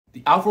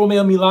The Alfa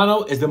Romeo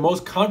Milano is the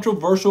most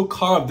controversial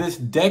car of this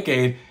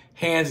decade,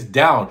 hands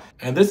down.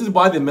 And this is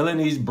why the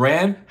Milanese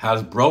brand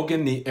has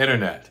broken the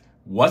internet.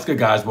 What's good,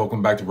 guys?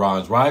 Welcome back to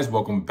Ron's Rise.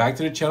 Welcome back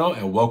to the channel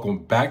and welcome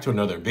back to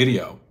another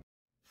video.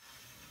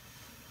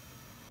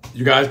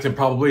 You guys can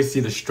probably see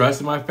the stress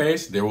in my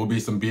face. There will be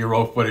some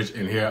B-roll footage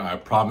in here, I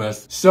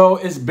promise. So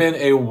it's been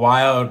a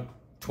wild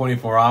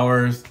 24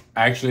 hours,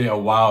 actually a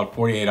wild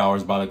 48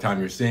 hours by the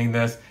time you're seeing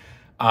this,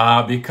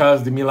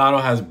 because the Milano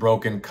has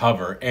broken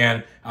cover.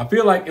 And I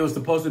feel like it was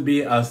supposed to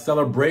be a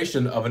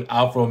celebration of an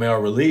Alfa Romeo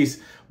release,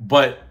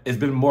 but it's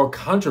been more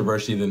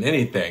controversy than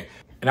anything.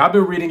 And I've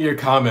been reading your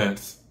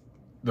comments,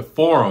 the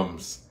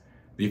forums,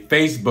 the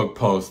Facebook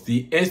posts,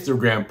 the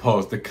Instagram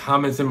posts, the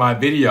comments in my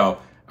video.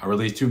 I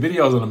released 2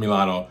 videos on the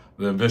Milano,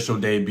 the official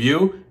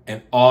debut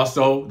and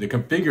also the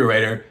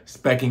configurator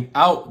speccing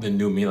out the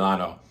new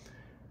Milano.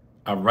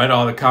 I've read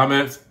all the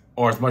comments,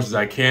 or as much as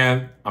I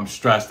can. I'm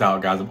stressed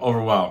out, guys. I'm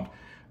overwhelmed.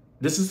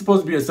 This is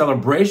supposed to be a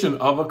celebration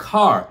of a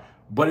car,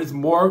 but it's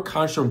more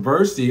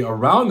controversy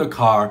around the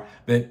car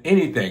than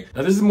anything.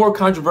 Now, this is more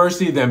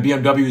controversy than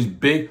BMW's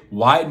big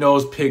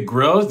wide-nose pig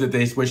grills that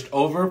they switched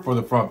over for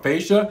the front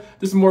fascia.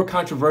 This is more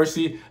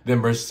controversy than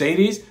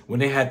Mercedes when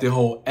they had the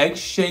whole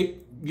egg-shaped,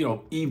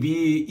 EV,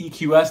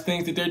 EQS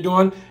things that they're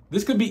doing.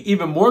 This could be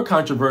even more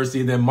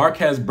controversy than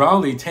Marquez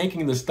Brownlee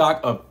tanking the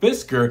stock of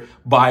Fisker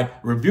by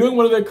reviewing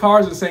one of their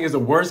cars and saying it's the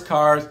worst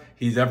cars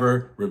he's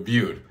ever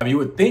reviewed. I mean, you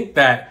would think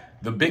that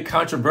the big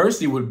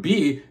controversy would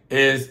be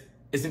is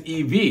it's an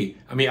EV.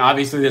 I mean,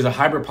 obviously there's a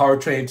hybrid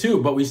powertrain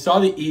too, but we saw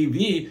the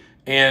EV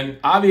and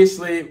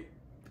obviously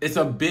it's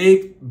a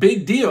big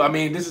deal. I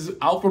mean, this is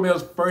Alfa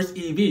Romeo's first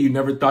EV. You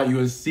never thought you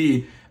would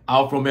see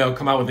Alfa Romeo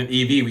come out with an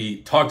EV.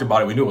 We talked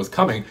about it, we knew it was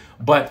coming,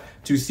 but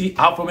to see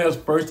Alfa Romeo's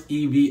first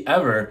EV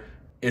ever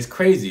is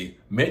crazy,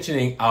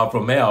 mentioning Alfa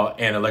Romeo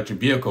and electric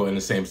vehicle in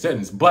the same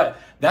sentence. But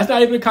that's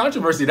not even a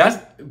controversy.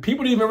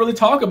 People didn't even really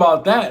talk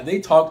about that. They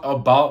talked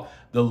about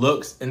the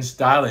looks and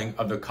styling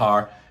of the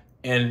car.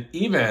 And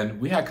even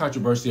we had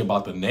controversy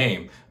about the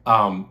name.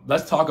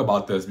 Let's talk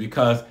about this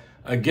because,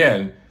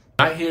 again,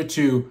 I'm not here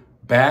to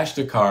bash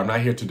the car. I'm not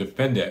here to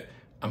defend it.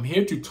 I'm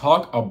here to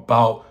talk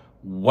about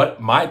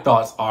what my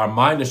thoughts are,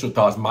 my initial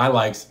thoughts, my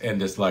likes and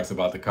dislikes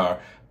about the car,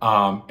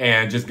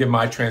 and just give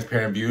my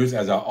transparent views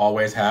as I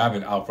always have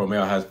and Alfa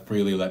Romeo has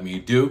freely let me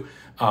do,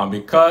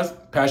 because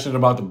passionate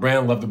about the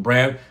brand, love the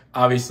brand.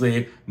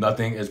 Obviously,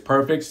 nothing is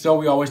perfect, so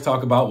we always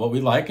talk about what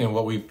we like and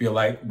what we feel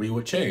like we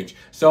would change.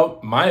 So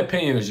my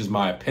opinion is just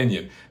my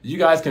opinion. You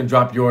guys can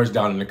drop yours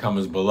down in the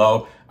comments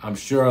below. I'm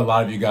sure a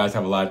lot of you guys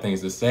have a lot of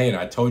things to say, and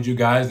I told you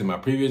guys in my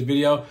previous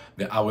video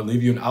that I would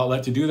leave you an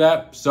outlet to do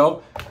that.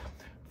 So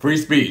free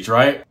speech,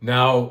 right?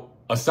 Now,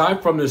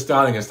 aside from the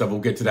styling and stuff, we'll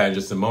get to that in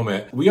just a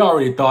moment. We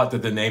already thought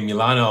that the name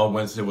Milano,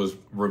 once it was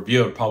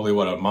revealed probably,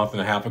 a month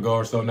and a half ago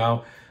or so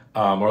now,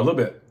 or a little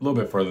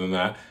bit further than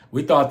that,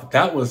 we thought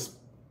that was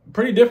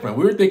pretty different.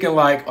 We were thinking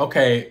like,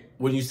 okay,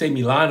 when you say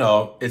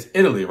Milano, it's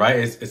Italy, right?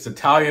 It's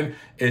Italian,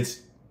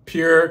 it's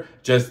pure,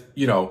 just,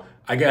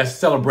 I guess,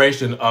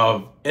 celebration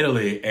of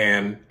Italy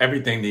and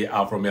everything the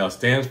Alfa Romeo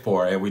stands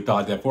for. And we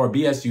thought that for a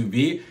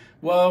BSUV,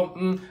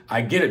 well,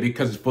 I get it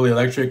because it's fully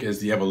electric, it's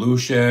the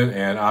evolution,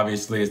 and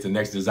obviously it's the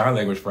next design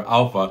language for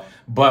Alfa,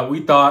 but we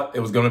thought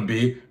it was going to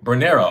be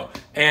Brennero.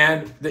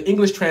 And the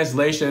English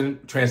translation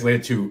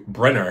translated to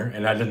Brenner,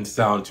 and that didn't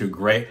sound too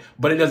great,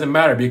 but it doesn't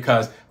matter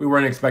because we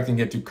weren't expecting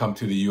it to come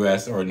to the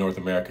US or North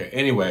America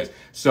anyways.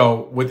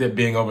 So with it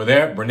being over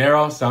there,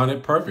 Brennero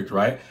sounded perfect,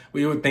 right?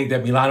 We would think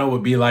that Milano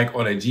would be like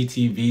on a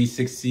GTV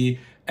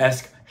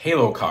 6C-esque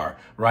Halo car,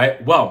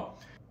 right? Well,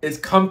 it's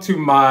come to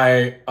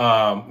my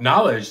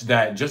knowledge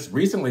that just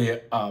recently,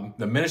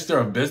 the Minister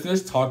of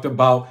Business talked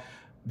about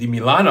the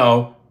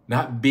Milano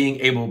not being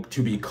able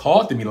to be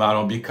called the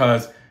Milano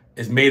because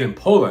it's made in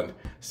Poland.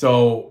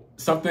 So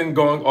something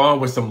going on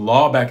with some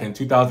law back in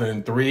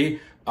 2003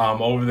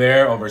 over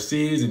there,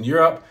 overseas in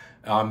Europe,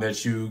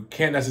 that you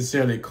can't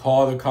necessarily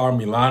call the car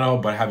Milano,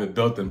 but have it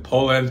built in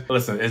Poland.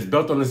 Listen, it's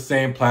built on the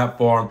same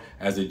platform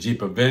as a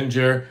Jeep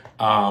Avenger.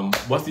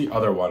 What's the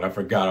other one? I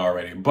forgot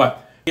already,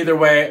 but either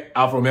way,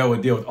 Alfa Romeo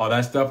would deal with all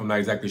that stuff. I'm not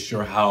exactly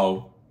sure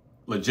how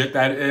legit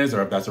that is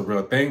or if that's a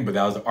real thing, but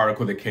that was an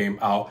article that came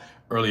out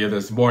earlier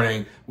this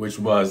morning, which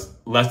was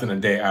less than a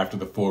day after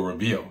the full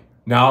reveal.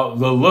 Now,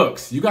 the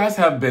looks. You guys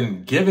have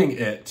been giving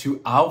it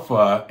to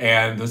Alfa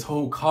and this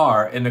whole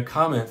car in the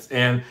comments,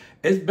 and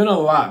it's been a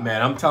lot,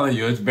 man. I'm telling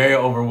you, it's very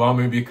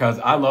overwhelming because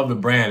I love the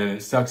brand, and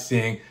it sucks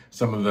seeing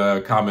some of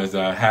the comments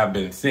that I have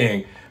been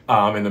seeing.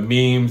 And the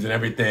memes and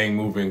everything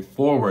moving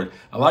forward.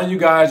 A lot of you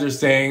guys are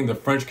saying the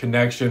French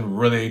connection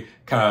really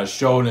kind of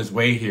showed its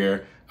way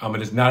here, and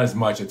it's not as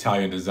much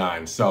Italian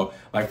design. So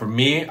like for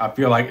me, I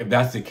feel like if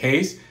that's the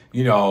case,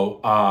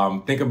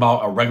 think about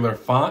a regular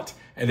font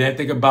and then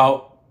think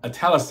about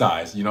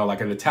italicized,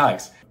 like an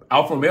italics.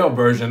 Alfa Romeo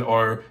version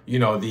or,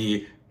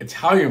 the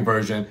Italian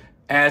version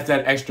adds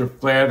that extra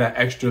flair, that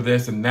extra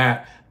this and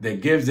that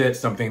gives it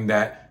something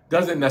that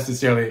doesn't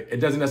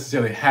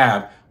necessarily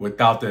have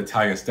without the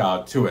Italian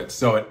style to it.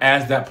 So it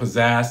adds that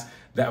pizzazz,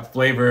 that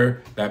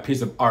flavor, that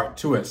piece of art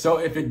to it. So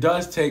if it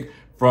does take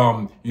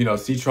from, you know,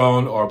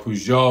 Citroen or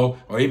Peugeot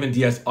or even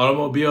DS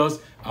automobiles,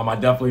 I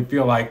definitely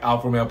feel like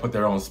Alfa Romeo put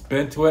their own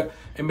spin to it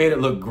and made it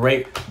look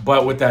great.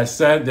 But with that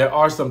said, there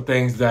are some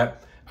things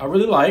that I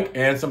really like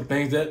and some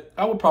things that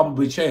I would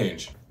probably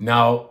change.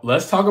 Now,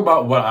 let's talk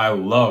about what I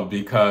love,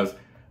 because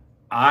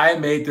I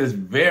made this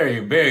very,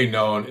 very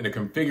known in a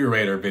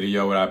configurator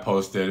video that I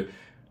posted.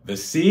 The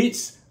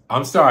seats,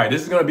 I'm sorry,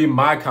 this is gonna be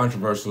my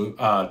controversial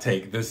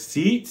take. The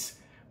seats,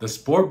 the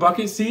sport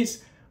bucket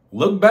seats,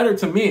 look better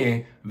to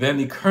me than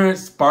the current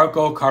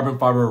Sparco carbon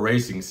fiber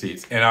racing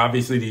seats. And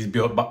obviously these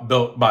built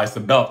by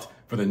Sebelt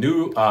for the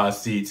new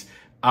seats.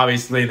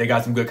 Obviously they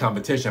got some good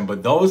competition,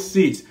 but those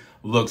seats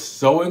look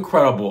so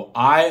incredible.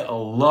 I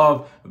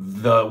love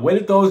the way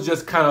that those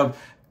just kind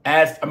of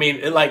adds, I mean,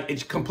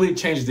 it completely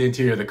changes the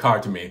interior of the car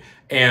to me.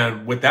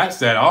 And with that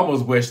said, I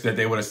almost wish that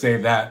they would have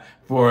saved that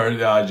for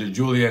the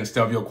Giulia and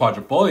Stelvio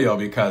Quadrifoglio,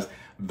 because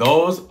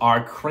those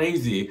are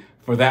crazy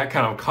for that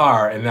kind of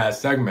car in that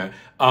segment.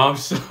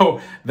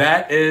 So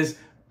that is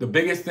the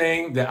biggest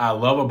thing that I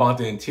love about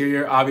the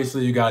interior.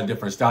 Obviously, you got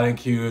different styling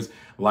cues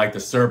like the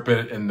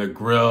Serpent and the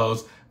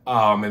grills,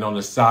 and on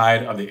the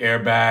side of the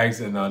airbags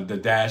and the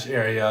dash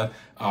area.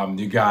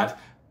 You got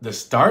the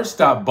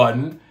start-stop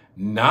button,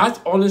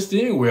 not on the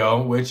steering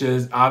wheel, which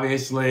is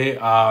obviously,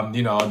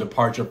 you know, a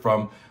departure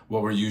from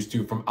what we're used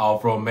to from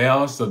Alfa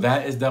Romeo. So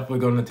that is definitely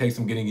going to take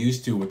some getting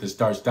used to, with the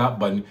start-stop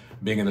button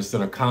being in the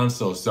center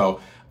console. So,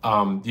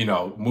 you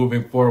know,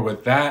 moving forward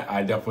with that,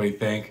 I definitely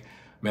think,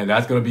 man,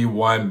 that's going to be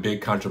one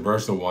big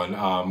controversial one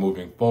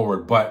moving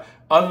forward. But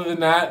other than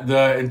that,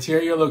 the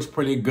interior looks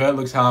pretty good.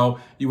 Looks how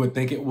you would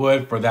think it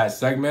would for that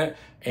segment.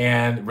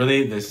 And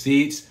really, the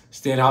seats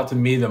stand out to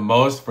me the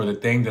most for the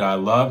thing that I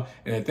love.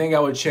 And the thing I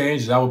would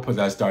change is I would put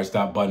that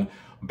start-stop button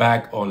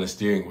back on the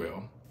steering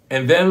wheel.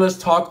 And then let's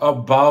talk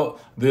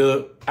about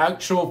the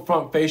actual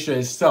front fascia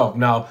itself.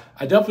 Now,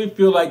 I definitely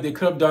feel like they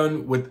could have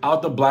done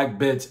without the black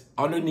bits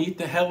underneath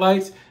the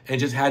headlights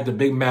and just had the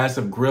big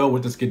massive grille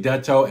with the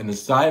Scudetto and the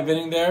side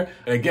venting there.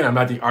 And again, I'm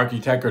not the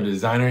architect or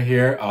designer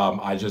here.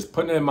 I just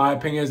put it in my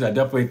opinions. I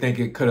definitely think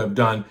it could have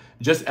done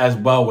just as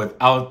well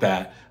without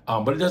that.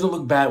 But it doesn't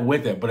look bad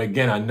with it. But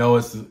again, I know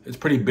it's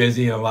pretty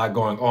busy and a lot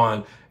going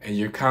on, and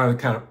you're kind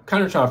of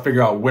trying to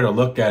figure out where to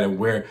look at and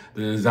where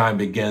the design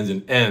begins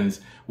and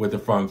ends with the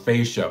front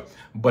fascia.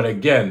 But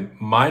again,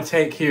 my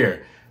take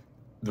here,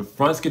 the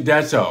front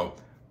Scudetto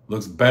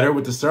looks better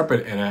with the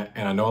Serpent in it,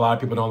 and I know a lot of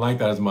people don't like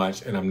that as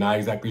much, and I'm not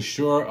exactly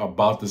sure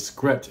about the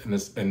script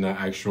in the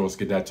actual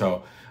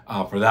Scudetto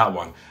for that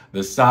one.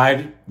 The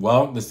side,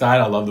 well, the side,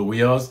 I love the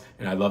wheels,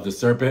 and I love the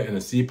Serpent and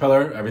the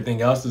C-pillar.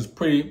 Everything else is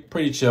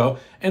pretty chill.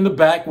 And the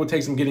back will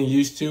take some getting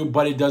used to,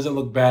 but it doesn't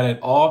look bad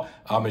at all.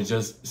 It's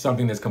just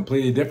something that's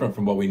completely different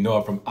from what we know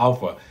from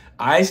Alfa.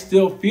 I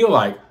still feel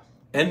like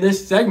in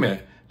this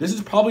segment, this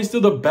is probably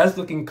still the best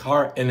looking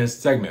car in this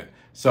segment.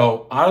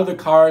 So out of the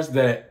cars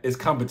that its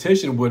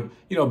competition would,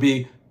 you know,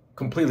 be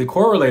completely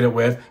correlated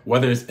with,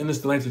 whether it's in the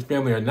Stellantis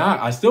family or not,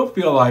 I still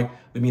feel like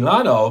the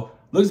Milano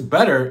looks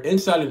better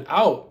inside and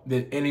out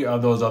than any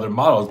of those other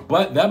models,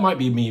 but that might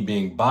be me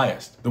being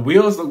biased. The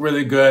wheels look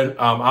really good.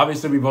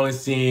 Obviously, we've only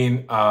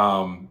seen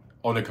on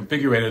the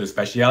configurator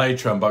the Speciale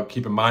trim, but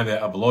keep in mind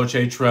that a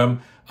Veloce trim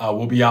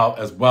will be out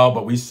as well,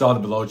 but we saw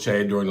the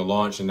Veloce during the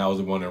launch, and that was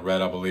the one in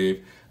red, I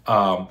believe.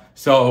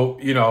 So,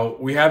 you know,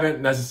 we haven't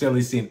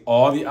necessarily seen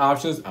all the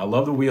options. I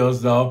love the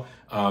wheels, though.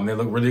 They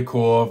look really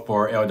cool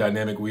for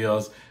aerodynamic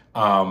wheels.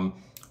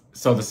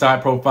 So the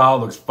side profile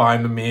looks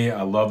fine to me.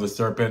 I love the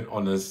Serpent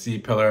on the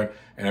C-pillar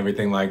and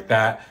everything like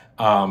that.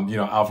 You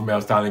know, Alfa Romeo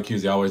styling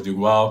cues, they always do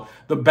well.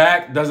 The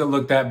back doesn't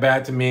look that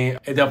bad to me.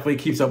 It definitely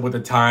keeps up with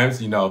the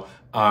times, you know,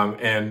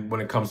 and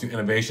when it comes to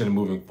innovation and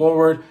moving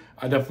forward,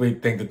 I definitely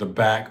think that the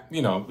back,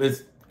 you know,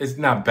 it's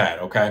not bad,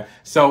 okay?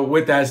 So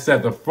with that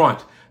said, the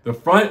front. The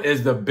front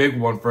is the big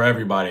one for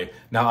everybody.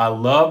 Now, I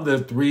love the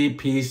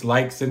three-piece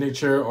light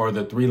signature, or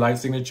the three light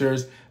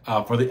signatures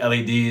for the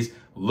LEDs.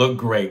 Look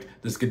great.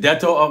 The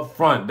Scudetto up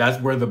front,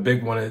 that's where the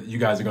big one is you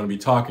guys are going to be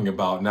talking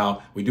about.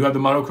 Now, we do have the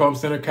monochrome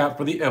center cap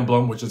for the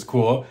emblem, which is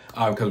cool,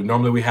 because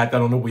normally we had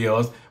that on the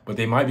wheels, but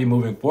they might be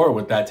moving forward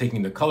with that,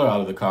 taking the color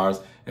out of the cars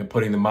and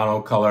putting the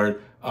monotone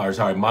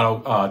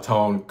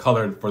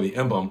colored for the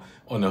emblem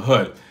on the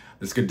hood.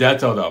 The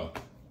Scudetto, though,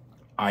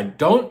 I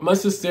don't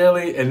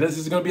necessarily, and this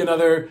is going to be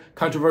another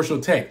controversial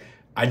take,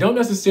 I don't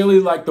necessarily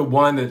like the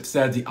one that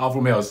says the Alfa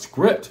Romeo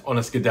script on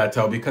a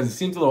Scudetto, because it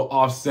seems a little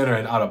off-center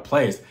and out of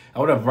place. I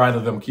would have rather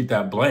them keep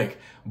that blank.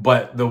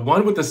 But the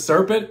one with the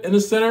Serpent in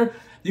the center,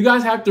 you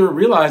guys have to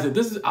realize that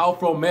this is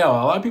Alfa Romeo.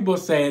 A lot of people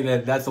say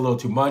that that's a little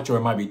too much, or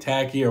it might be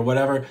tacky or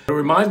whatever. It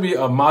reminds me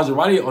of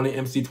Maserati on the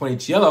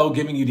MC20 Cielo,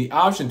 giving you the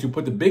option to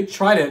put the big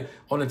trident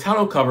on the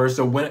tonneau cover,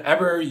 so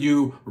whenever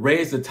you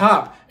raise the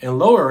top and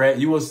lower it,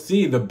 you will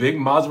see the big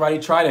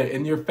Maserati trident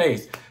in your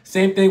face.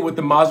 Same thing with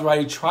the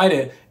Maserati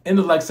trident in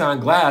the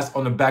Lexan glass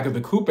on the back of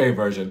the coupe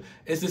version.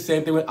 It's the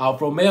same thing with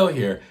Alfa Romeo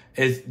here.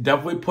 It's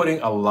definitely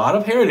putting a lot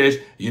of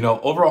heritage, you know,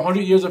 over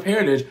 100 years of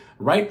heritage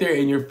right there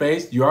in your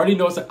face. You already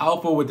know it's an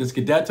Alfa with the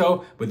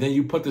Scudetto, but then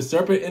you put the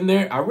Serpent in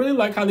there. I really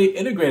like how they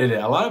integrated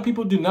it. A lot of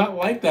people do not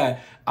like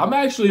that. I'm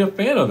actually a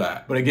fan of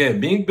that. But again,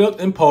 being built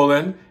in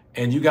Poland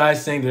and you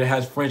guys saying that it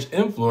has French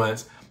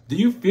influence, do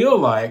you feel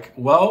like,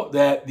 well,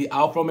 that the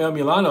Alfa Romeo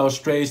Milano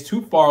strays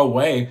too far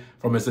away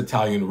from its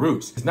Italian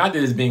roots? It's not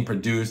that it's being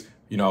produced,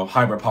 you know,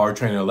 hybrid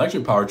powertrain and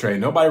electric powertrain.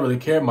 Nobody really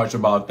cared much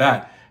about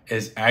that.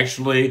 It's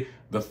actually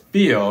the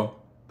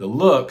feel, the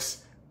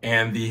looks,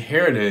 and the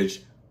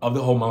heritage of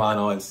the whole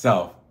Milano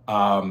itself.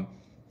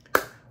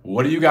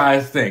 What do you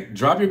guys think?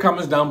 Drop your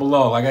comments down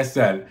below. Like I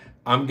said,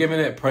 I'm giving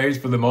it praise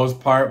for the most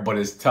part, but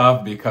it's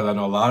tough because I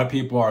know a lot of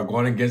people are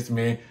going against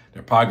me.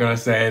 They're probably going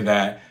to say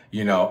that,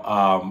 you know,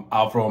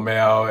 Alfa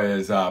Romeo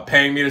is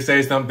paying me to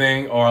say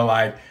something, or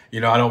like, you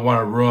know, I don't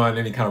want to ruin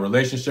any kind of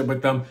relationship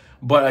with them.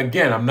 But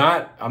again, I'm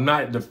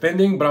not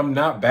defending, but I'm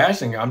not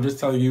bashing. I'm just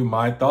telling you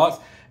my thoughts.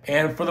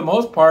 And for the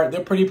most part,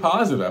 they're pretty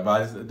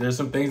positive. There's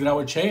some things that I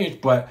would change,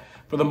 but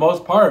for the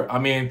most part, I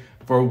mean,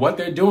 for what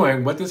they're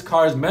doing, what this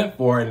car is meant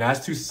for, and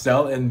that's to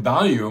sell in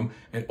volume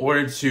in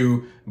order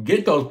to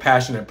get those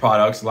passionate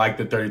products like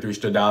the 33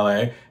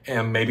 Stradale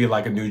and maybe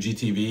like a new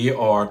GTV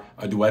or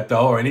a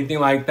Duetto or anything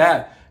like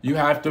that. You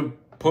have to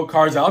put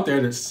cars out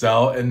there that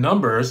sell in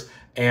numbers.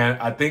 And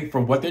I think for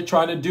what they're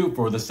trying to do,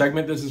 for the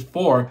segment this is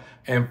for,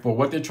 and for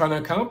what they're trying to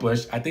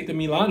accomplish, I think the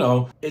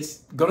Milano, it's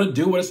going to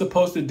do what it's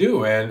supposed to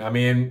do. And I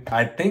mean,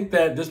 I think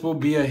that this will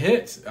be a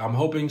hit. I'm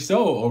hoping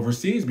so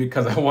overseas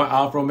because I want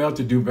Alfa Romeo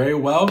to do very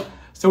well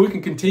so we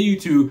can continue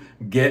to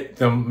get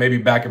them maybe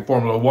back in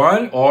Formula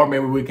One, or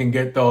maybe we can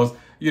get those,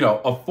 you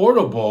know,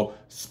 affordable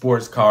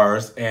sports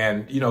cars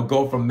and, you know,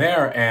 go from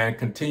there and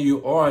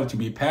continue on to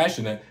be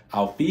passionate,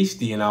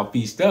 Alfisti and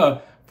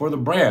Alfista for the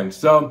brand.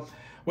 So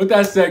with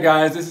that said,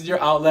 guys, this is your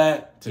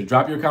outlet to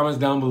drop your comments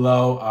down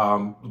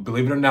below.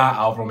 Believe it or not,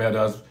 Alfa Romeo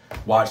does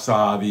watch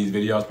these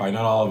videos. Probably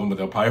not all of them, but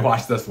they'll probably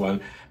watch this one.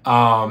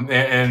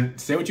 And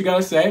say what you got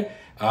to say.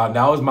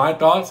 That was my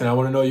thoughts, and I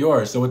want to know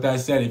yours. So with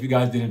that said, if you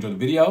guys did enjoy the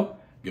video,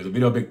 give the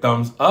video a big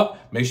thumbs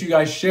up. Make sure you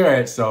guys share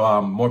it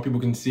so more people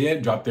can see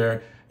it, drop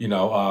their, you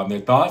know, their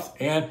thoughts.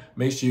 And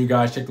make sure you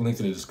guys check the links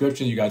in the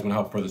description. You guys want to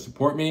help further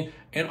support me.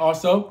 And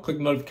also, click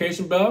the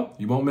notification bell.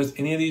 You won't miss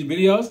any of these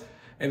videos.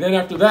 And then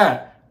after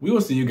that, we will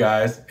see you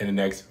guys in the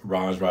next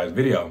Ron's Rise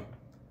video.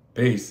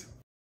 Peace.